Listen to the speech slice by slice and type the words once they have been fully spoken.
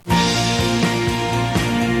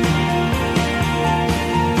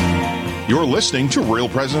You're listening to Real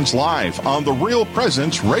Presence Live on the Real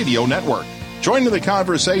Presence Radio Network. Join in the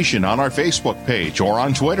conversation on our Facebook page or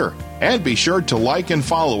on Twitter. And be sure to like and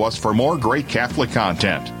follow us for more great Catholic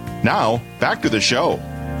content. Now, back to the show.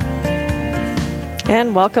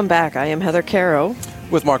 And welcome back. I am Heather Caro.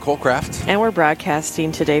 With Mark Holcraft. And we're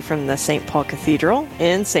broadcasting today from the St. Paul Cathedral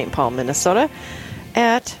in St. Paul, Minnesota,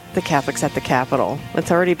 at the Catholics at the Capitol. It's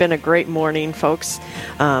already been a great morning, folks.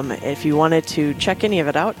 If you wanted to check any of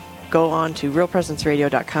it out, go on to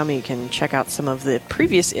realpresenceradio.com and you can check out some of the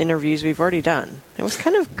previous interviews we've already done. It was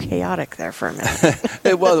kind of chaotic there for a minute.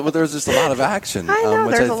 It was, but there was just a lot of action. I know,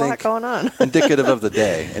 which there's I a think lot going on. indicative of the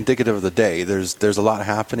day. There's a lot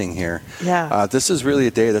happening here. Yeah. This is really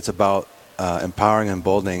a day that's about empowering and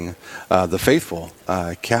emboldening the faithful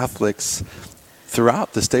Catholics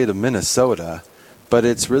throughout the state of Minnesota. But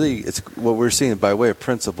it's what we're seeing by way of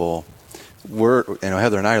principle.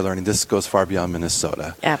 Heather and I are learning this goes far beyond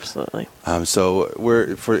Minnesota. Absolutely. So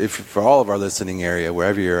for all of our listening area,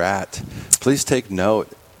 wherever you're at, please take note.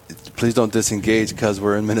 Please don't disengage because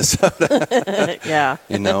we're in Minnesota. Yeah.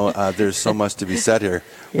 There's so much to be said here.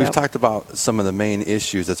 Yep. We've talked about some of the main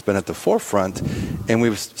issues that's been at the forefront, and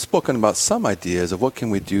we've spoken about some ideas of what can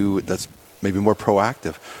we do that's maybe more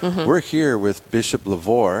proactive. Mm-hmm. We're here with Bishop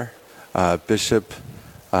LeVoir, Bishop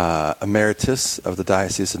Emeritus of the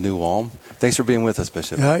Diocese of New Ulm. Thanks for being with us,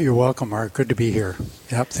 Bishop. Yeah, you're welcome, Mark. Good to be here.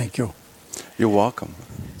 Yep, thank you. You're welcome.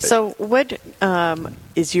 So what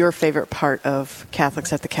is your favorite part of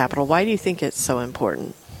Catholics at the Capitol? Why do you think it's so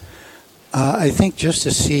important? I think just to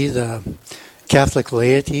see the Catholic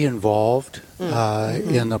laity involved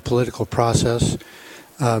in the political process,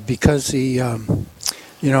 because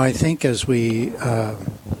I think as we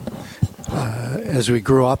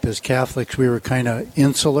grew up as Catholics, we were kind of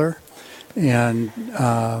insular, and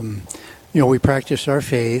we practiced our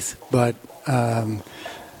faith, but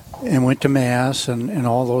and went to Mass and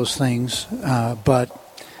all those things, but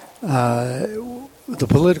the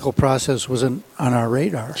political process wasn't on our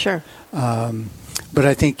radar. Sure. But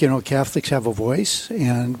I think, Catholics have a voice,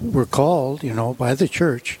 and we're called, by the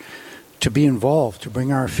Church to be involved, to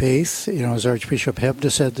bring our faith, as Archbishop Hebda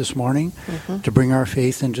said this morning, to bring our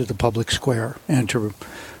faith into the public square, and to,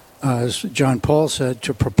 as John Paul said,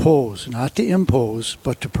 to propose, not to impose,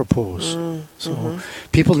 but to propose. So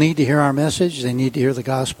people need to hear our message, they need to hear the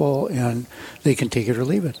gospel, and they can take it or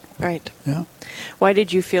leave it. Right. Yeah. Why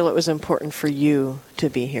did you feel it was important for you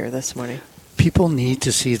to be here this morning? People need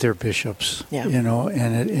to see their bishops,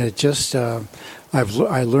 and it just, I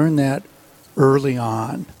learned that early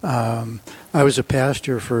on. I was a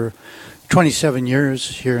pastor for 27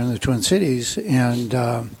 years here in the Twin Cities, and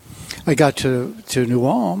I got to New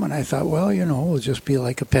Ulm, and I thought, well, we'll just be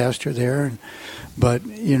like a pastor there. But,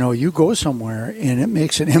 you go somewhere, and it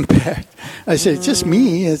makes an impact. I said, it's just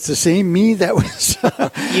me. It's the same me that was...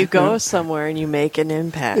 You go somewhere, and you make an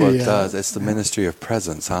impact. Well, it does. It's the ministry of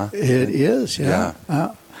presence, huh? It is, yeah.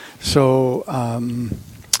 So I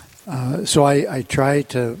try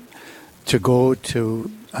to go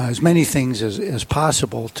to as many things as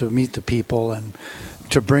possible to meet the people and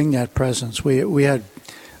to bring that presence. We had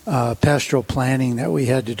pastoral planning that we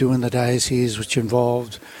had to do in the diocese, which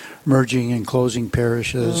involved merging and closing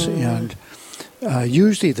parishes, and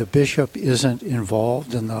usually the bishop isn't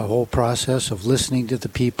involved in the whole process of listening to the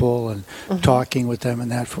people and talking with them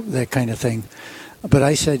and that kind of thing. But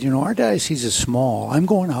I said, our diocese is small. I'm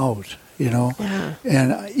going out, Yeah.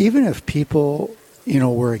 And even if people,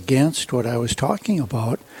 were against what I was talking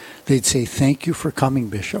about, they'd say, thank you for coming,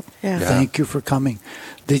 Bishop. Yeah. Thank you for coming.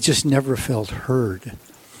 They just never felt heard.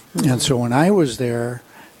 And so when I was there,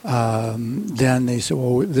 then they said,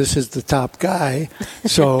 well, this is the top guy,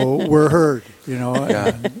 so we're heard,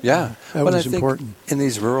 Yeah. That was important. In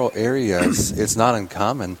these rural areas, it's not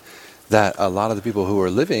uncommon that a lot of the people who are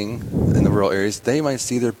living in the rural areas, they might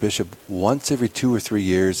see their bishop once every 2 or 3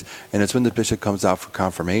 years, and it's when the bishop comes out for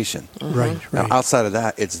confirmation. Right. Now, outside of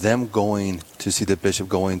that, it's them going to see the bishop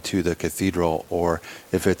going to the cathedral, or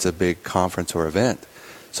if it's a big conference or event.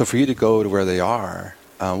 So for you to go to where they are,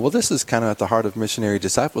 this is kind of at the heart of missionary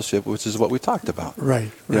discipleship, which is what we talked about.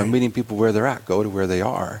 Right. Meeting people where they're at, go to where they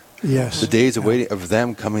are. Yes. The days of waiting of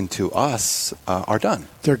them coming to us are done.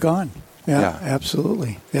 They're gone. Yeah,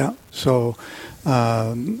 absolutely. Yeah. So,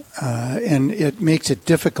 and it makes it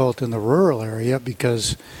difficult in the rural area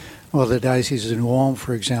because, the Diocese of New Ulm,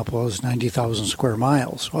 for example, is 90,000 square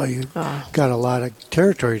miles. Well, you've got a lot of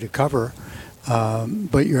territory to cover,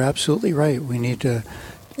 but you're absolutely right. We need to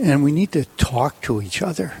talk to each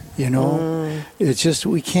other, It's just,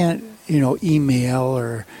 we can't, email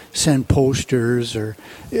or send posters, or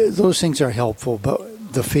those things are helpful,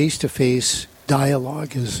 but the face-to-face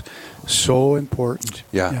dialogue is so important.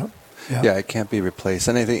 Yeah. Yeah, it can't be replaced.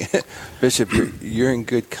 And I think, Bishop, you're in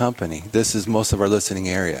good company. This is most of our listening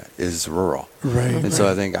area is rural. Right. And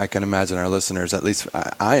so I think I can imagine our listeners, at least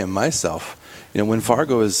I am myself, when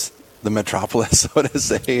Fargo is the metropolis, so to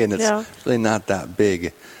say, and it's really not that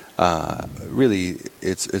big, really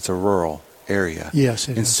it's a rural area. Yes,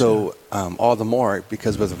 it is. And so all the more,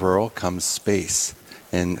 because with rural comes space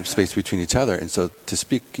and space between each other. And so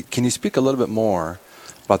can you speak a little bit more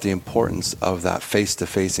about the importance of that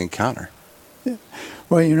face-to-face encounter? Yeah.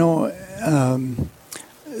 Well,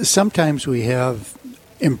 sometimes we have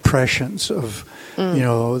impressions of,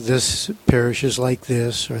 this parish is like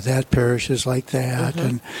this or that parish is like that,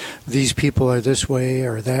 and these people are this way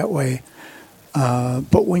or that way.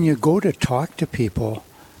 But when you go to talk to people,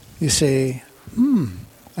 you say,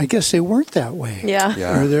 I guess they weren't that way.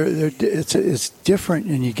 Yeah. Or it's different,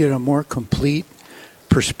 and you get a more complete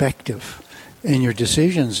perspective. And your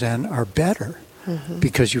decisions then are better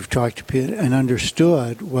because you've talked to people and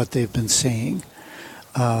understood what they've been saying.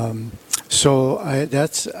 So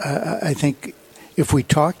I think if we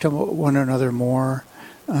talk to one another more,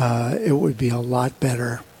 it would be a lot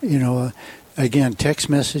better. Again, text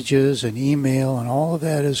messages and email and all of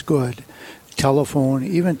that is good. Telephone,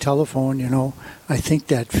 I think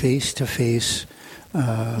that face-to-face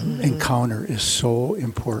encounter is so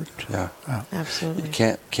important. Yeah, absolutely.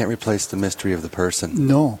 You can't replace the mystery of the person.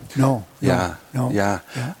 No. Yeah.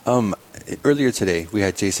 Earlier today, we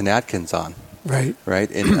had Jason Atkins on. Right.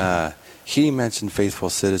 And he mentioned faithful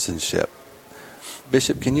citizenship.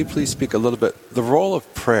 Bishop, can you please speak a little bit the role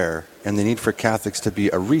of prayer and the need for Catholics to be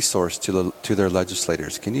a resource to their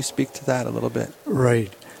legislators? Can you speak to that a little bit?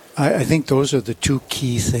 Right. I think those are the two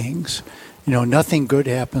key things. Nothing good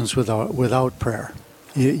happens without prayer.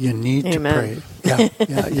 You need Amen. to pray.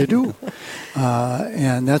 Yeah, you do.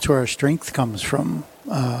 And that's where our strength comes from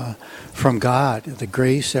God, the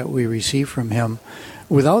grace that we receive from Him.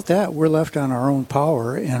 Without that, we're left on our own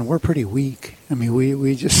power, and we're pretty weak. I mean,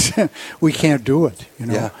 we just we can't do it.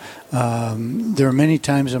 There are many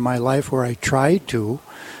times in my life where I tried to.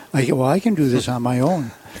 I can do this on my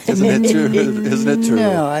own. Isn't it true?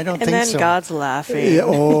 No, I don't think so. And then God's laughing. Yeah,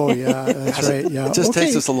 that's right. Yeah. It just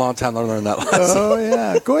takes us a long time to learn that lesson. Oh,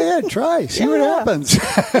 yeah. Go ahead, try. See what happens.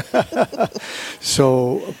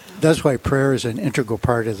 So that's why prayer is an integral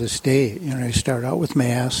part of this day. You start out with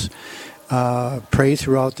Mass, pray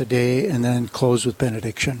throughout the day, and then close with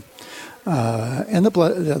benediction. And the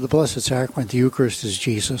Blessed Sacrament, the Eucharist, is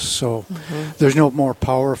Jesus. So there's no more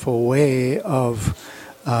powerful way of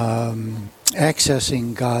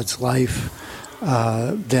accessing God's life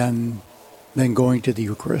than going to the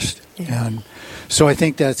Eucharist. Yeah. And so I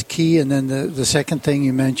think that's key. And then the second thing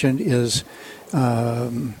you mentioned is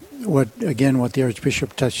what the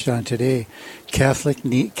Archbishop touched on today. Catholics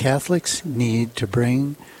need to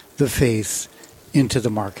bring the faith into the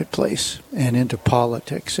marketplace and into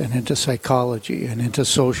politics and into psychology and into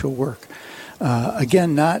social work.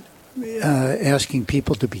 Again, not asking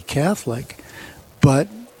people to be Catholic, but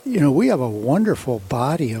we have a wonderful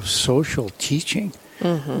body of social teaching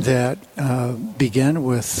that began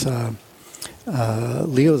with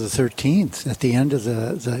Leo XIII at the end of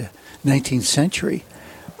the 19th century,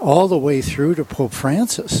 all the way through to Pope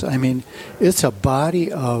Francis. I mean, it's a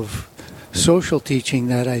body of social teaching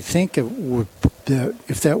that I think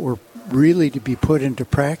if that were really to be put into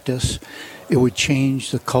practice, it would change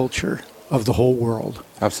the culture of the whole world.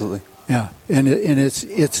 Absolutely. Yeah, and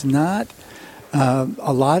it's not.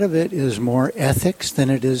 A lot of it is more ethics than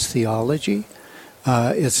it is theology.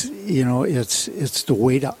 It's the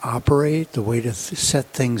way to operate, the way to set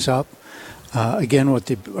things up. Again, what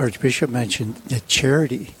the Archbishop mentioned, that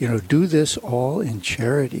charity. Do this all in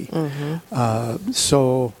charity.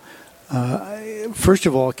 So, first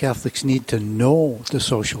of all, Catholics need to know the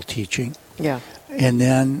social teaching. Yeah. And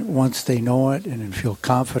then once they know it and feel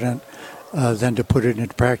confident, then to put it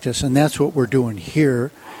into practice. And that's what we're doing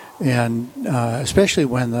here. And especially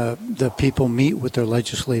when the people meet with their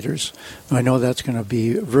legislators. I know that's going to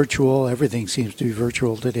be virtual. Everything seems to be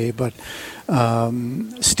virtual today. But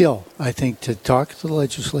still, I think to talk to the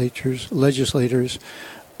legislators,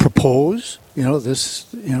 propose, here's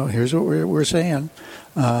what we're saying.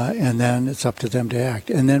 And then it's up to them to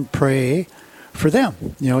act. And then pray for them.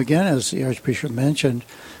 Again, as the Archbishop mentioned,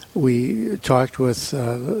 we talked with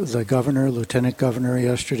the governor, lieutenant governor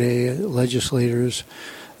yesterday, legislators,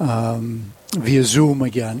 via Zoom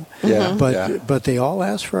again, but they all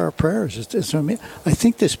ask for our prayers. I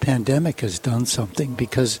think this pandemic has done something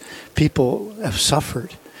because people have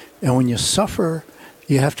suffered, and when you suffer,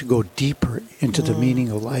 you have to go deeper into the meaning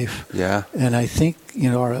of life. Yeah. And I think,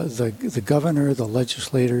 the governor, the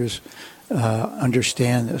legislators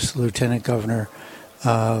understand this, the lieutenant governor.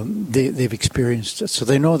 They've experienced it, so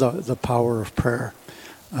they know the power of prayer.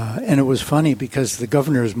 And it was funny because the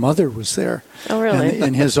governor's mother was there. Oh, really?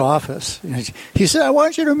 In his office. He said, "I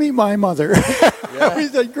want you to meet my mother." We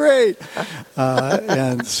said, "Great."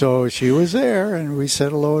 And so she was there, and we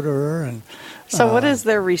said hello to her. And so what is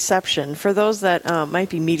their reception for those that might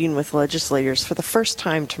be meeting with legislators for the first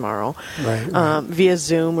time tomorrow, right. via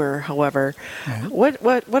Zoom or however? Right.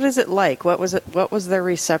 What is it like? What was their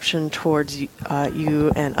reception towards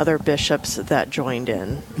you and other bishops that joined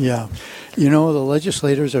in? Yeah. The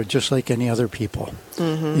legislators are just like any other people.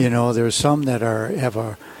 Mm-hmm. There's some that have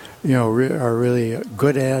a are really a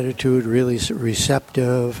good attitude, really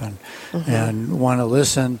receptive, and want to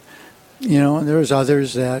listen. And there's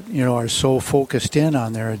others that are so focused in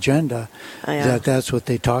on their agenda that's what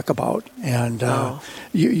they talk about, and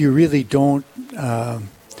you really don't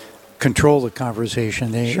control the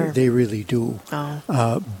conversation. They really do.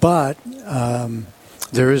 But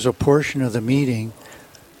there is a portion of the meeting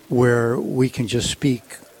where we can just speak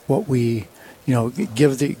what we,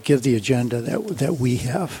 give the agenda that we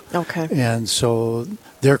have. Okay. And so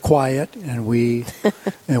they're quiet, and we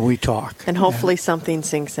talk. And hopefully something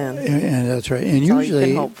sinks in. And that's right. And that's usually all you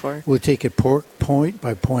can hope for. We'll take it point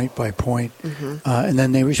by point by point, and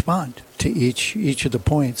then they respond to each of the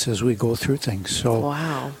points as we go through things. So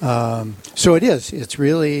wow. So it is. It's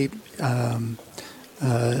really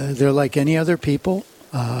they're like any other people,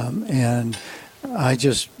 and I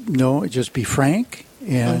just be frank,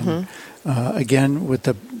 and again with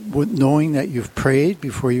knowing that you've prayed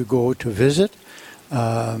before you go to visit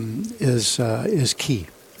is key.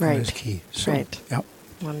 Right. Is key. So, right. Yep.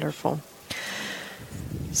 Wonderful.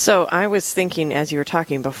 So I was thinking as you were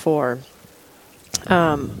talking before,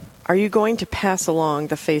 are you going to pass along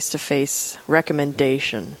the face-to-face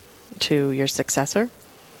recommendation to your successor?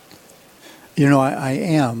 I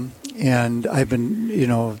am. And I've been,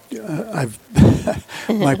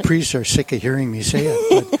 my priests are sick of hearing me say it,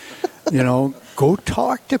 but, go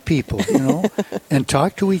talk to people, and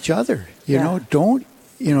talk to each other. Don't,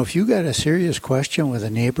 if you got a serious question with a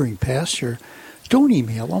neighboring pastor, don't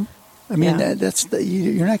email them. I mean,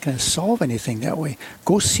 you're not going to solve anything that way.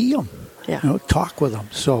 Go see them. Yeah. Talk with them.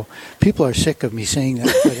 So people are sick of me saying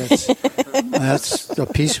that, but that's a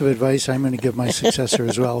piece of advice I'm going to give my successor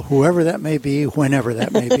as well, whoever that may be, whenever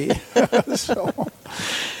that may be.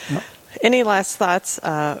 Any last thoughts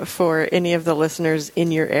for any of the listeners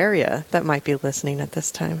in your area that might be listening at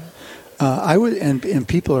this time? I would, and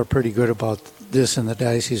people are pretty good about this in the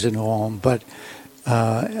Diocese of New Ulm, but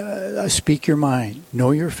speak your mind,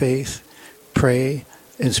 know your faith, pray,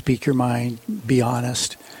 and speak your mind. Be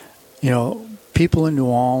honest. People in New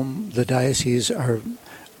Ulm, the diocese, are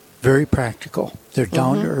very practical. They're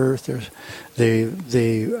down to earth.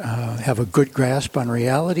 They have a good grasp on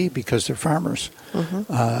reality because they're farmers.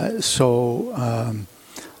 So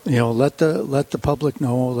let the public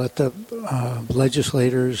know, let the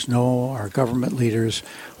legislators know, our government leaders,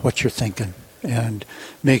 what you're thinking, and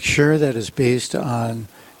make sure that it's based on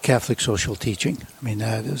Catholic social teaching. I mean,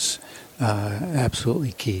 that is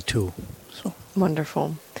absolutely key too. So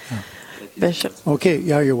wonderful. Yeah. Bishop. Okay,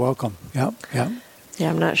 yeah, you're welcome. Yeah. Yeah,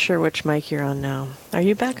 I'm not sure which mic you're on now. Are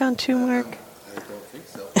you back on too, Mark? I don't think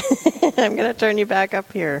so. I'm going to turn you back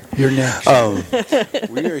up here. You're next.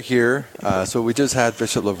 We are here. So we just had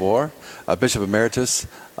Bishop Lavore, Bishop Emeritus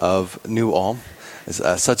of New Ulm.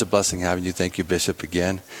 It's such a blessing having you. Thank you, Bishop,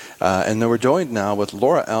 again. And then we're joined now with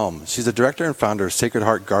Laura Elm. She's the director and founder of Sacred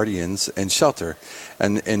Heart Guardians and Shelter.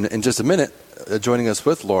 And in just a minute, joining us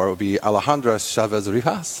with Laura will be Alejandra Chavez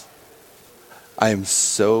Rivas. I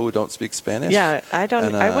don't speak Spanish. Yeah, I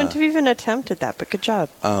wouldn't have even attempted that, but good job.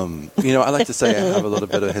 I like to say I have a little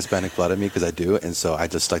bit of Hispanic blood in me because I do, and so I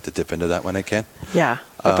just like to dip into that when I can. Yeah,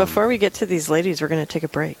 but before we get to these ladies, we're going to take a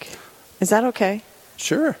break. Is that okay?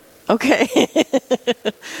 Sure. Okay.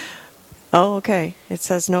 Oh, okay. It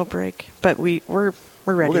says no break, but we're ready.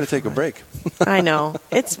 We're going to take a break. I know.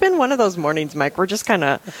 It's been one of those mornings, Mike. We're just kind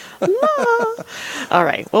of... All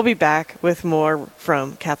right. We'll be back with more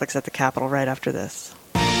from Catholics at the Capitol right after this.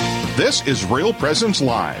 This is Real Presence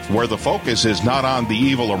Live, where the focus is not on the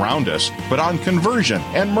evil around us, but on conversion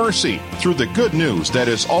and mercy through the good news that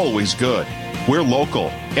is always good. We're local,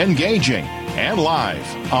 engaging, and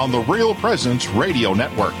live on the Real Presence Radio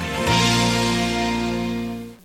Network.